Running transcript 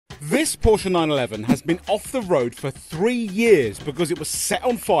This Porsche 911 has been off the road for 3 years because it was set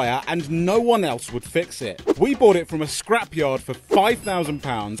on fire and no one else would fix it. We bought it from a scrapyard for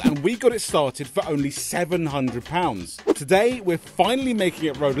 £5,000 and we got it started for only £700. Today, we're finally making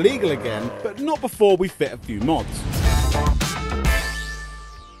it road legal again, but not before we fit a few mods.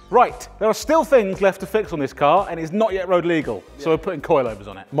 Right, there are still things left to fix on this car and it's not yet road legal, so we're putting coilovers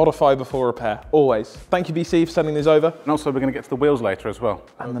on it. Modify before repair, always. Thank you BC for sending these over. And also we're going to get to the wheels later as well.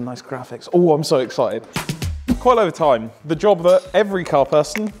 And the nice graphics. Oh, I'm so excited. Coilover time, the job that every car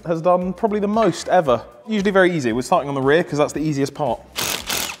person has done probably the most ever. Usually very easy, we're starting on the rear because that's the easiest part.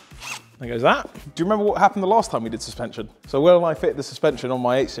 There goes that. Do you remember what happened the last time we did suspension? So Will and I fitted the suspension on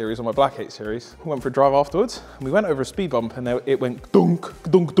my 8 Series, on my black 8 Series. We went for a drive afterwards, and we went over a speed bump and it went dunk,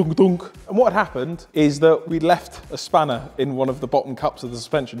 dunk, dunk, dunk. And what had happened is that we left a spanner in one of the bottom cups of the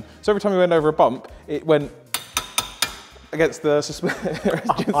suspension. So every time we went over a bump, it went against the suspension.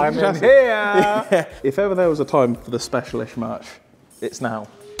 I'm in here! Yeah. If ever there was a time for the specialish merch, it's now.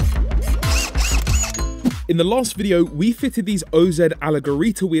 In the last video, we fitted these OZ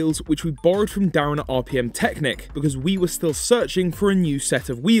Allegorita wheels, which we borrowed from Darren at RPM Technic, because we were still searching for a new set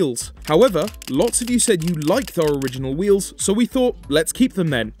of wheels. However, lots of you said you liked our original wheels, so we thought, let's keep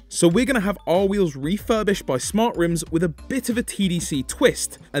them then. So we're going to have our wheels refurbished by Smart Rims with a bit of a TDC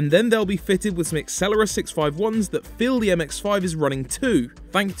twist, and then they'll be fitted with some Accelera 651s that Phil the MX-5 is running too.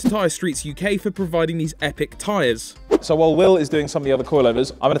 Thank you to Tyre Streets UK for providing these epic tyres. So while Will is doing some of the other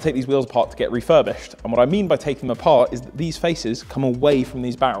coilovers, I'm going to take these wheels apart to get refurbished. And what I mean by taking them apart is that these faces come away from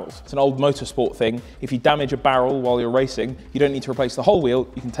these barrels. It's an old motorsport thing. If you damage a barrel while you're racing, you don't need to replace the whole wheel.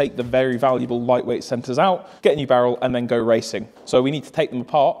 You can take the very valuable lightweight centers out, get a new barrel, and then go racing. So we need to take them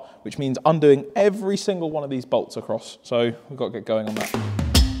apart, which means undoing every single one of these bolts across. So we've got to get going on that.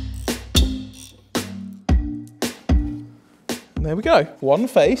 And there we go. One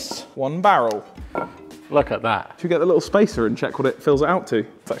face, one barrel. Look at that. Should we get the little spacer and check what it fills it out to?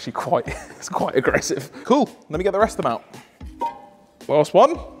 It's actually quite, it's quite aggressive. Cool, let me get the rest of them out. Last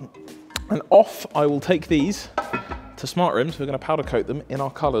one. And off I will take these to Smart Rims. We're going to powder coat them in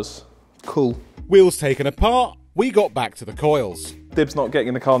our colours. Cool. Wheels taken apart, we got back to the coils. Dib's not getting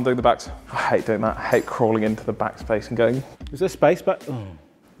in the car and doing the backs. I hate doing that. I hate crawling into the back space and going. Is there space back? Oh.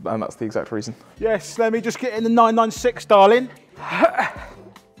 And that's the exact reason. Yes, let me just get in the 996, darling.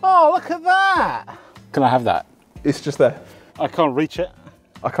 Oh, look at that. Can I have that? It's just there. I can't reach it.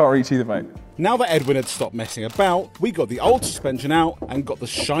 I can't reach either, mate. Now that Edwin had stopped messing about, we got the old suspension out and got the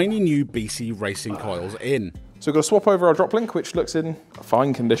shiny new BC racing coils in. So we've got to swap over our drop link, which looks in a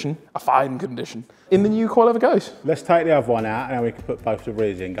fine condition. A fine condition. In the new coilover goes. Let's take the other one out and then we can put both the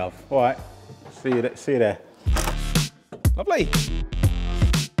rears in, Gov. All right, see you there. Lovely.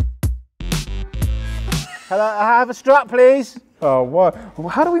 Hello, I have a strut, please. Oh, what?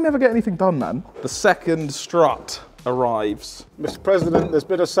 How do we never get anything done, man? The second strut arrives. Mr. President, there's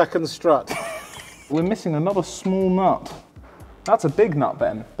been a second strut. We're missing another small nut. That's a big nut,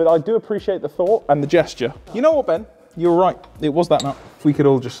 Ben. But I do appreciate the thought and the gesture. You know what, Ben? You're right. It was that nut. If we could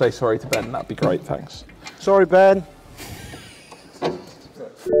all just say sorry to Ben, that'd be great. Thanks. Sorry, Ben.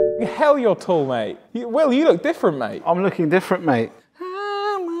 Hell, you're tall, mate. Will, you look different, mate. I'm looking different, mate.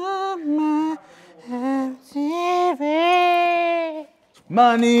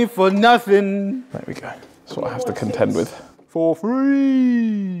 Money for nothing. There we go. That's what I have to contend with. For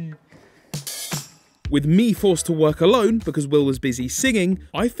free. With me forced to work alone because Will was busy singing,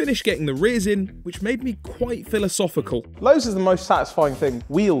 I finished getting the rears in, which made me quite philosophical. Lows is the most satisfying thing.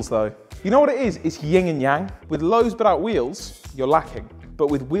 Wheels, though. You know what it is? It's yin and yang. With lows without wheels, you're lacking. But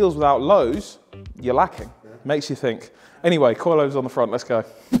with wheels without lows, you're lacking. Makes you think. Anyway, coilovers on the front, let's go.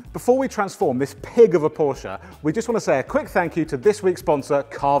 Before we transform this pig of a Porsche, we just want to say a quick thank you to this week's sponsor,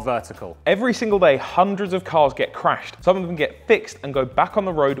 Car Vertical. Every single day, hundreds of cars get crashed. Some of them get fixed and go back on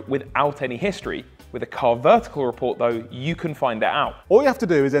the road without any history. With a Car Vertical report though, you can find it out. All you have to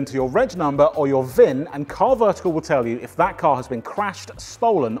do is enter your reg number or your VIN and Car Vertical will tell you if that car has been crashed,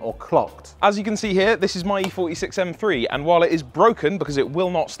 stolen or clocked. As you can see here, this is my E46 M3 and while it is broken because it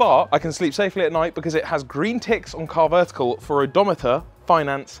will not start, I can sleep safely at night because it has green ticks on Car Vertical for odometer,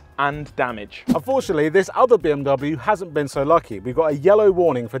 finance and damage. Unfortunately, this other BMW hasn't been so lucky. We've got a yellow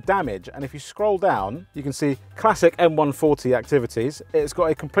warning for damage, and if you scroll down, you can see classic M140 activities. It's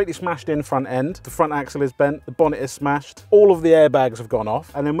got a completely smashed in front end, the front axle is bent, the bonnet is smashed, all of the airbags have gone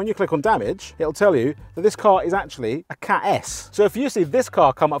off, and then when you click on damage, it'll tell you that this car is actually a Cat S. So if you see this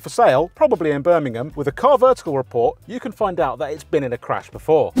car come up for sale, probably in Birmingham, with a Car Vertical report, you can find out that it's been in a crash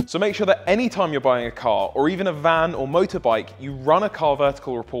before. So make sure that anytime you're buying a car, or even a van or motorbike, you run a Car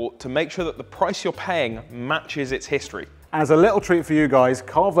Vertical report to make sure that the price you're paying matches its history. And as a little treat for you guys,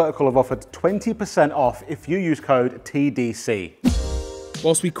 Car Vertical have offered 20% off if you use code TDC.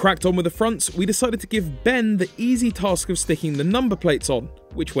 Whilst we cracked on with the fronts, we decided to give Ben the easy task of sticking the number plates on,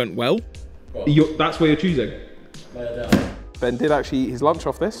 which went well. That's where you're choosing? Ben did actually eat his lunch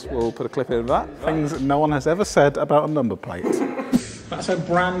off this. We'll put a clip in of that. Things no one has ever said about a number plate. That's a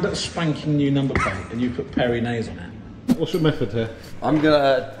brand spanking new number plate, and you put Perry Nays on it. What's your method here? I'm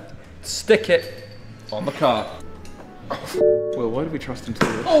gonna stick it on the car. Well, why do we trust him to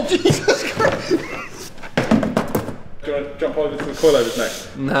do this? Oh, Jesus Christ! Do you want to jump over to the coilovers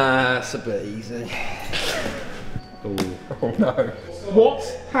next? Nah, it's a bit easy. Oh no. What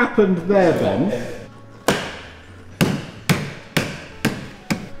happened there, Ben?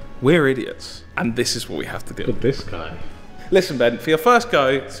 We're idiots, and this is what we have to do. This guy. Listen, Ben, for your first go,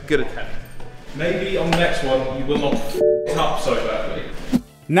 it's a good attempt. Maybe on the next one, you will not f it up so badly.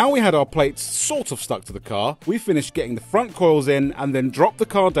 Now we had our plates sort of stuck to the car, we finished getting the front coils in and then dropped the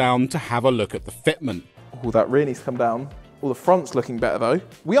car down to have a look at the fitment. Oh, that really needs to come down. All the front's looking better though.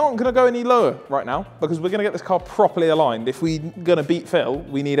 We aren't gonna go any lower right now because we're gonna get this car properly aligned. If we're gonna beat Phil,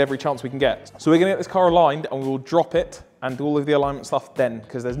 we need every chance we can get. So we're gonna get this car aligned and we will drop it and do all of the alignment stuff then,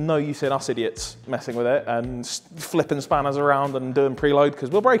 because there's no use in us idiots messing with it and flipping spanners around and doing preload, because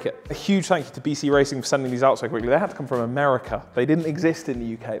we'll break it. A huge thank you to BC Racing for sending these out so quickly. They had to come from America. They didn't exist in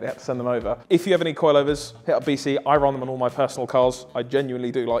the UK. They had to send them over. If you have any coilovers, hit up BC. I run them on all my personal cars. I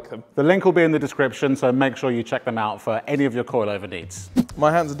genuinely do like them. The link will be in the description, so make sure you check them out for any of your coilover needs.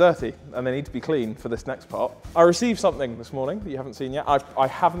 My hands are dirty and they need to be clean for this next part. I received something this morning that you haven't seen yet. I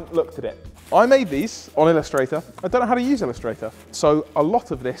haven't looked at it. I made these on Illustrator. I don't know how to use Illustrator, so a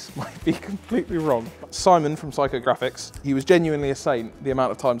lot of this might be completely wrong. Simon from Syco Graphix, he was genuinely a saint the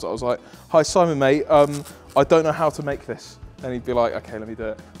amount of times I was like, hi Simon mate, I don't know how to make this. And he'd be like, okay, let me do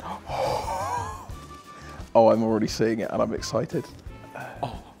it. Oh, I'm already seeing it and I'm excited.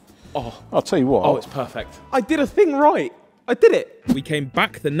 I'll tell you what. Oh, it's perfect. I did a thing right. I did it. We came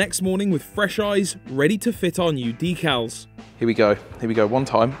back the next morning with fresh eyes, ready to fit our new decals. Here we go. Here we go. One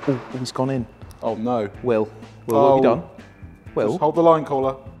time. Oh, he's gone in. Oh no. Will, what have you done? Will. Just hold the line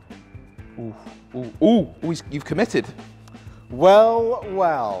caller. Ooh, you've committed. Well,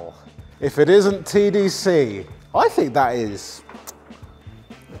 well. If it isn't TDC, I think that is.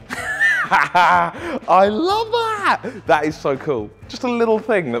 I love that. That is so cool. Just a little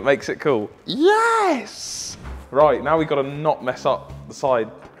thing that makes it cool. Yes. Right, now we've got to not mess up the side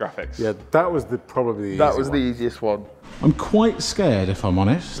graphics. Yeah, that was probably the easiest one. I'm quite scared, if I'm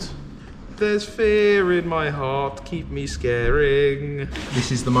honest. There's fear in my heart, keep me scaring. This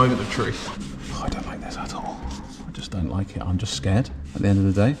is the moment of truth. Oh, I don't like this at all. I just don't like it. I'm just scared. At the end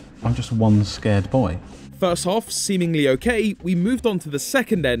of the day, I'm just one scared boy. First half seemingly okay, we moved on to the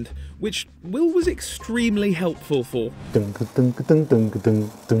second end, which Will was extremely helpful for. I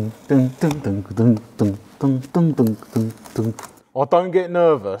don't get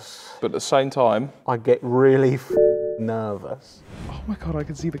nervous, But at the same time, I get really nervous. oh my God, I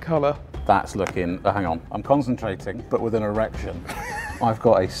can see the colour. That's looking, hang on, I'm concentrating, but with an erection. I've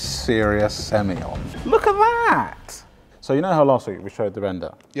got a serious semi on. Look at that! So you know how last week we showed the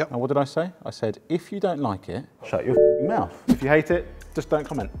render? Yep. And what did I say? I said, if you don't like it, shut your mouth. If you hate it, just don't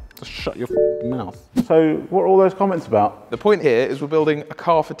comment. Just shut your mouth. So what are all those comments about? The point here is we're building a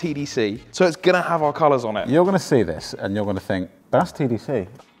car for TDC, so it's gonna have our colours on it. You're gonna see this and you're gonna think, that's TDC.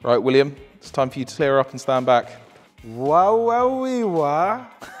 Right, William, it's time for you to clear up and stand back. Wow.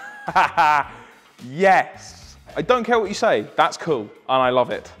 Yes! I don't care what you say, that's cool, and I love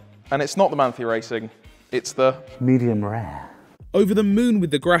it. And it's not the Mammoth racing, it's the medium rare. Over the moon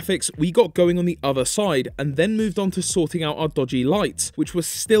with the graphics, we got going on the other side and then moved on to sorting out our dodgy lights, which were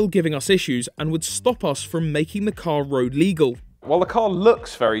still giving us issues and would stop us from making the car road legal. While the car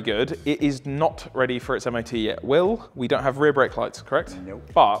looks very good, it is not ready for its MOT yet. Will, we don't have rear brake lights, correct?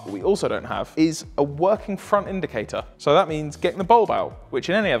 Nope. But what we also don't have is a working front indicator. So that means getting the bulb out, which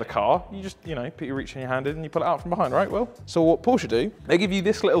in any other car, you just, put your reach in your hand in and you pull it out from behind, right, Will? So what Porsche do, they give you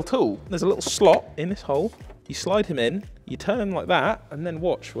this little tool. There's a little slot in this hole. You slide him in, you turn him like that, and then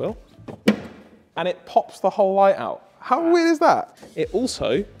watch, Will. And it pops the whole light out. How weird is that? It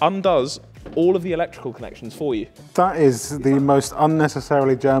also undoes all of the electrical connections for you. That is the most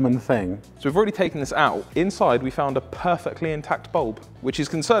unnecessarily German thing. So we've already taken this out. Inside we found a perfectly intact bulb, which is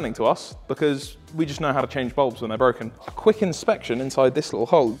concerning to us because we just know how to change bulbs when they're broken. A quick inspection inside this little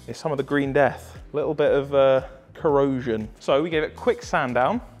hole is some of the green death, a little bit of corrosion. So we gave it a quick sand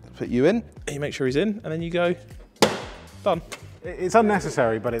down, put you in, and you make sure he's in, and then you go, done. It's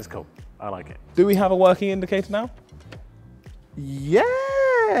unnecessary, but it's cool. I like it. Do we have a working indicator now?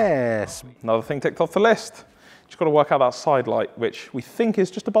 Yes! Another thing ticked off the list. Just got to work out that side light, which we think is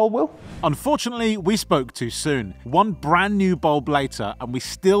just a bulb wheel. Unfortunately, we spoke too soon. One brand new bulb later, and we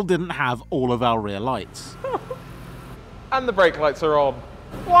still didn't have all of our rear lights. And the brake lights are on.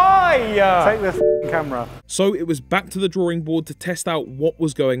 Why? Take this camera. So it was back to the drawing board to test out what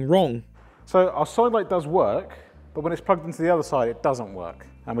was going wrong. So our side light does work, but when it's plugged into the other side, it doesn't work.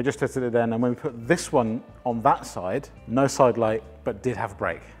 And we just tested it then, and when we put this one on that side, no side light, but did have a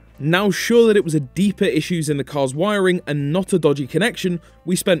brake. Now sure that it was a deeper issues in the car's wiring and not a dodgy connection,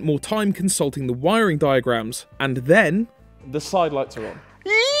 we spent more time consulting the wiring diagrams, and then... The side lights are on.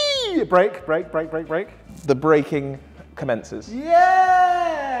 Yee! Brake, brake, brake, brake, brake. The braking commences.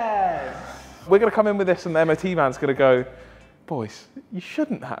 Yes! We're going to come in with this and the MOT man's going to go, boys, you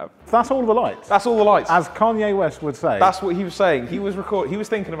shouldn't have. That's all the lights. That's all the lights. As Kanye West would say. That's what he was saying. He was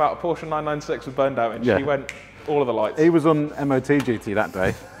thinking about a Porsche 996 with burn damage. Yeah. He went, all of the lights. He was on MOT duty that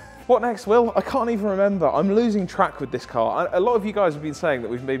day. What next, Will? I can't even remember. I'm losing track with this car. A lot of you guys have been saying that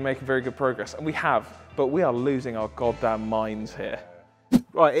we've been making very good progress, and we have, but we are losing our goddamn minds here.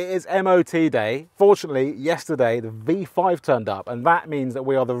 Right, it is MOT day. Fortunately, yesterday the V5 turned up, and that means that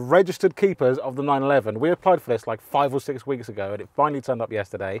we are the registered keepers of the 911. We applied for this like 5 or 6 weeks ago, and it finally turned up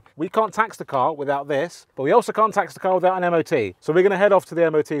yesterday. We can't tax the car without this, but we also can't tax the car without an MOT. So we're going to head off to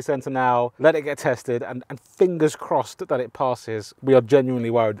the MOT centre now, let it get tested, and fingers crossed that it passes. We are genuinely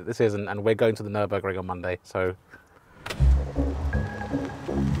worried that this isn't, and we're going to the Nürburgring on Monday, so...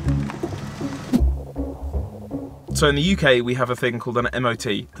 So in the UK, we have a thing called an MOT.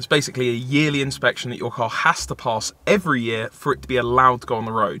 It's basically a yearly inspection that your car has to pass every year for it to be allowed to go on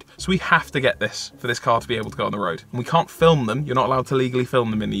the road. So we have to get this for this car to be able to go on the road. And we can't film them. You're not allowed to legally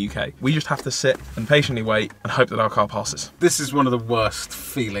film them in the UK. We just have to sit and patiently wait and hope that our car passes. This is one of the worst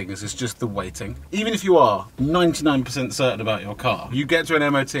feelings, is just the waiting. Even if you are 99% certain about your car, you get to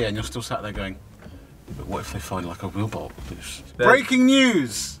an MOT and you're still sat there going, but what if they find like a wheel bolt loose? Breaking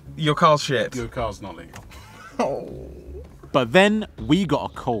news! Your car's shit. Your car's not legal. But then we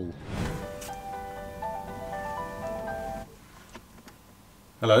got a call.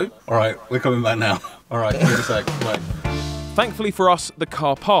 Hello? All right, we're coming back now. All right, wait a sec. Right. Thankfully for us, the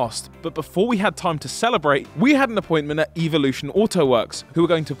car passed, but before we had time to celebrate, we had an appointment at Evolution Autoworks, who were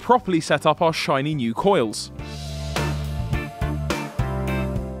going to properly set up our shiny new coils.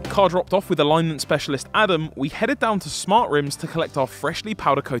 Car dropped off with alignment specialist Adam, we headed down to Smart Rims to collect our freshly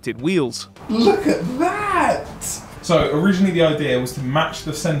powder coated wheels. Look at that! So originally the idea was to match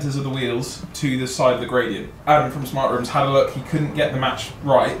the centres of the wheels to the side of the gradient. Adam from Smart Rims had a look, he couldn't get the match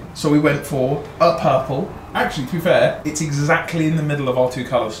right, so we went for a purple. Actually, to be fair, it's exactly in the middle of our two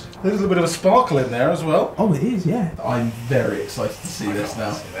colours. There's a little bit of a sparkle in there as well. Oh, it is, yeah. I'm very excited to see this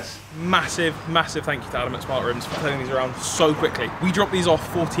now. Massive, massive thank you to Adam at Smart Rims for turning these around so quickly. We dropped these off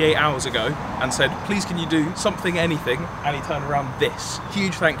 48 hours ago and said, please can you do something, anything, and he turned around this.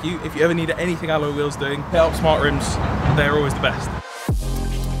 Huge thank you. If you ever need anything alloy wheels doing, hit up Smart Rims, they're always the best.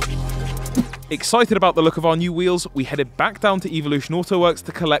 Excited about the look of our new wheels, we headed back down to Evolution Autoworks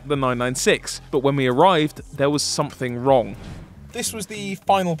to collect the 996, but when we arrived, there was something wrong. This was the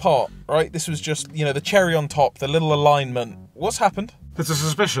final part, right? This was just, you know, the cherry on top, the little alignment. What's happened? There's a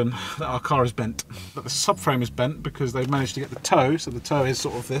suspicion that our car is bent, that the subframe is bent because they've managed to get the toe, so the toe is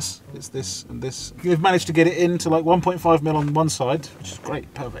sort of this, it's this and this. They've managed to get it into like 1.5 mil on one side, which is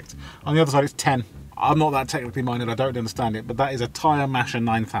great, perfect. On the other side it's 10. I'm not that technically minded, I don't understand it, but that is a tyre masher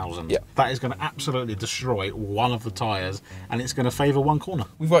 9000. Yeah. That is going to absolutely destroy one of the tyres, and it's going to favour one corner.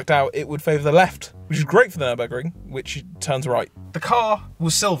 We've worked out it would favour the left, which is great for the Nürburgring, which turns right. The car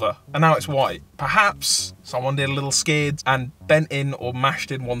was silver, and now it's white. Perhaps someone did a little skid and bent in or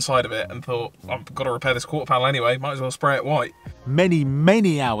mashed in one side of it and thought, I've got to repair this quarter panel anyway, might as well spray it white. Many,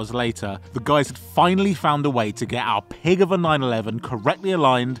 many hours later, the guys had finally found a way to get our pig of a 911 correctly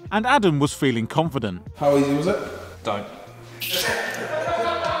aligned, and Adam was feeling confident. How easy was it? Don't.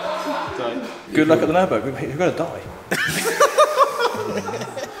 Good luck at the Nürburgring, you're going to die.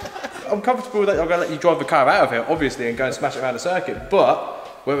 I'm comfortable that I'm going to let you drive the car out of here, obviously, and go and smash it around the circuit, but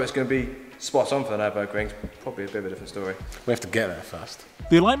whether it's going to be spot on for the Nürburgring is probably a bit of a different story. We have to get there first.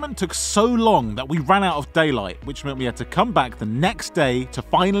 The alignment took so long that we ran out of daylight, which meant we had to come back the next day to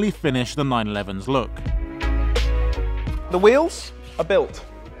finally finish the 911's look. The wheels are built.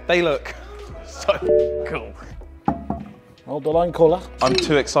 They look so cool. Hold the line, caller. I'm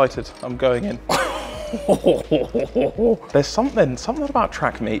too excited. I'm going in. There's something about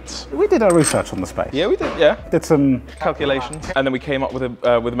track meets. We did our research on the space. Yeah, we did. Yeah, Did some calculations, and then we came up with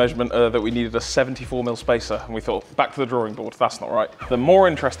a measurement that we needed a 74mm spacer, and we thought, back to the drawing board. That's not right. The more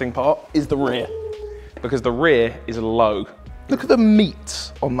interesting part is the rear, because the rear is low. Look at the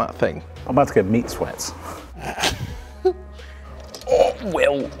meat on that thing. I'm about to get meat sweats. Oh,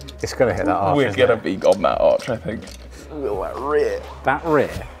 Will. It's going to hit that arch. We're going to be on that arch, I think. Will, that rear. That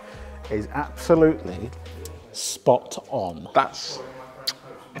rear is absolutely spot on. That's...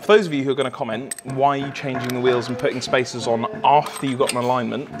 For those of you who are going to comment, why are you changing the wheels and putting spacers on after you got an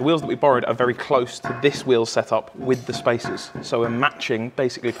alignment? The wheels that we borrowed are very close to this wheel setup with the spacers. So we're matching,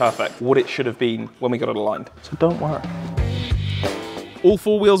 basically perfect, what it should have been when we got it aligned. So don't worry. All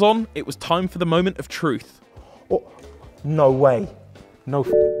 4 wheels on, it was time for the moment of truth. Oh, no way. No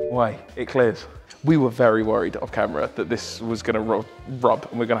way. It clears. We were very worried off camera that this was going to rub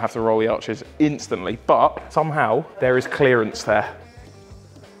and we're going to have to roll the arches instantly, but somehow there is clearance there.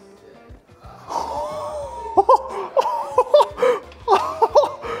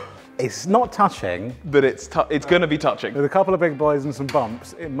 It's not touching, But it's going to be touching. with a couple of big boys and some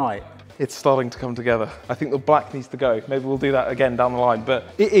bumps, it might. It's starting to come together. I think the black needs to go. Maybe we'll do that again down the line, but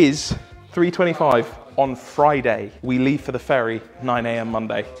it is 3:25 on Friday. We leave for the ferry 9 AM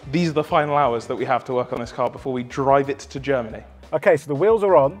Monday. These are the final hours that we have to work on this car before we drive it to Germany. Okay, so the wheels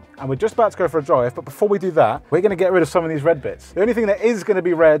are on, and we're just about to go for a drive, but before we do that, we're going to get rid of some of these red bits. The only thing that is going to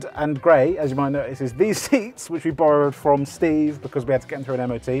be red and grey, as you might notice, is these seats, which we borrowed from Steve because we had to get them through an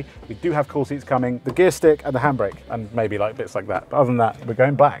MOT. We do have cool seats coming, the gear stick and the handbrake, and maybe like bits like that. But other than that, we're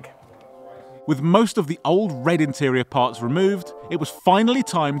going black. With most of the old red interior parts removed, it was finally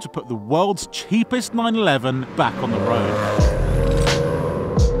time to put the world's cheapest 911 back on the road.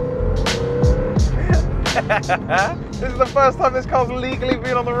 This is the first time this car's legally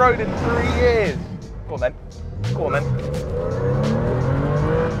been on the road in 3 years. Go on then. Go on then.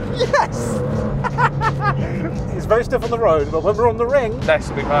 Yes! It's very stiff on the road, but when we're on the ring... This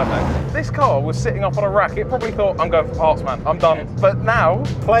will be perfect. This car was sitting up on a rack. It probably thought, I'm going for parts, man. I'm done. But now...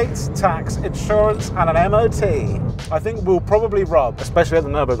 Plates, tax, insurance, and an MOT. I think we'll probably rub, especially at the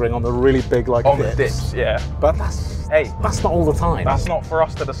Nürburgring, on the really big, like, on dips. the dips, yeah. But that's not all the time. That's not for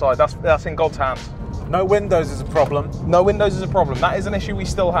us to decide. That's in God's hands. No windows is a problem. No windows is a problem. That is an issue we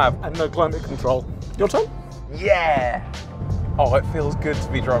still have. And no climate control. Your turn? Yeah. Oh, it feels good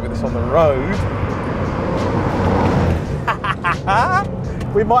to be driving this on the road.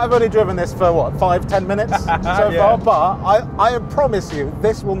 We might have only driven this for, what, 5-10 minutes so Yeah. far, but I promise you,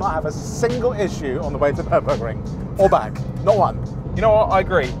 this will not have a single issue on the way to Nürburgring. Or back. Not one. You know what? I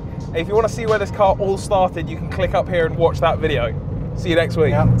agree. If you want to see where this car all started, you can click up here and watch that video. See you next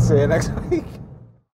week. Yeah, see you next week.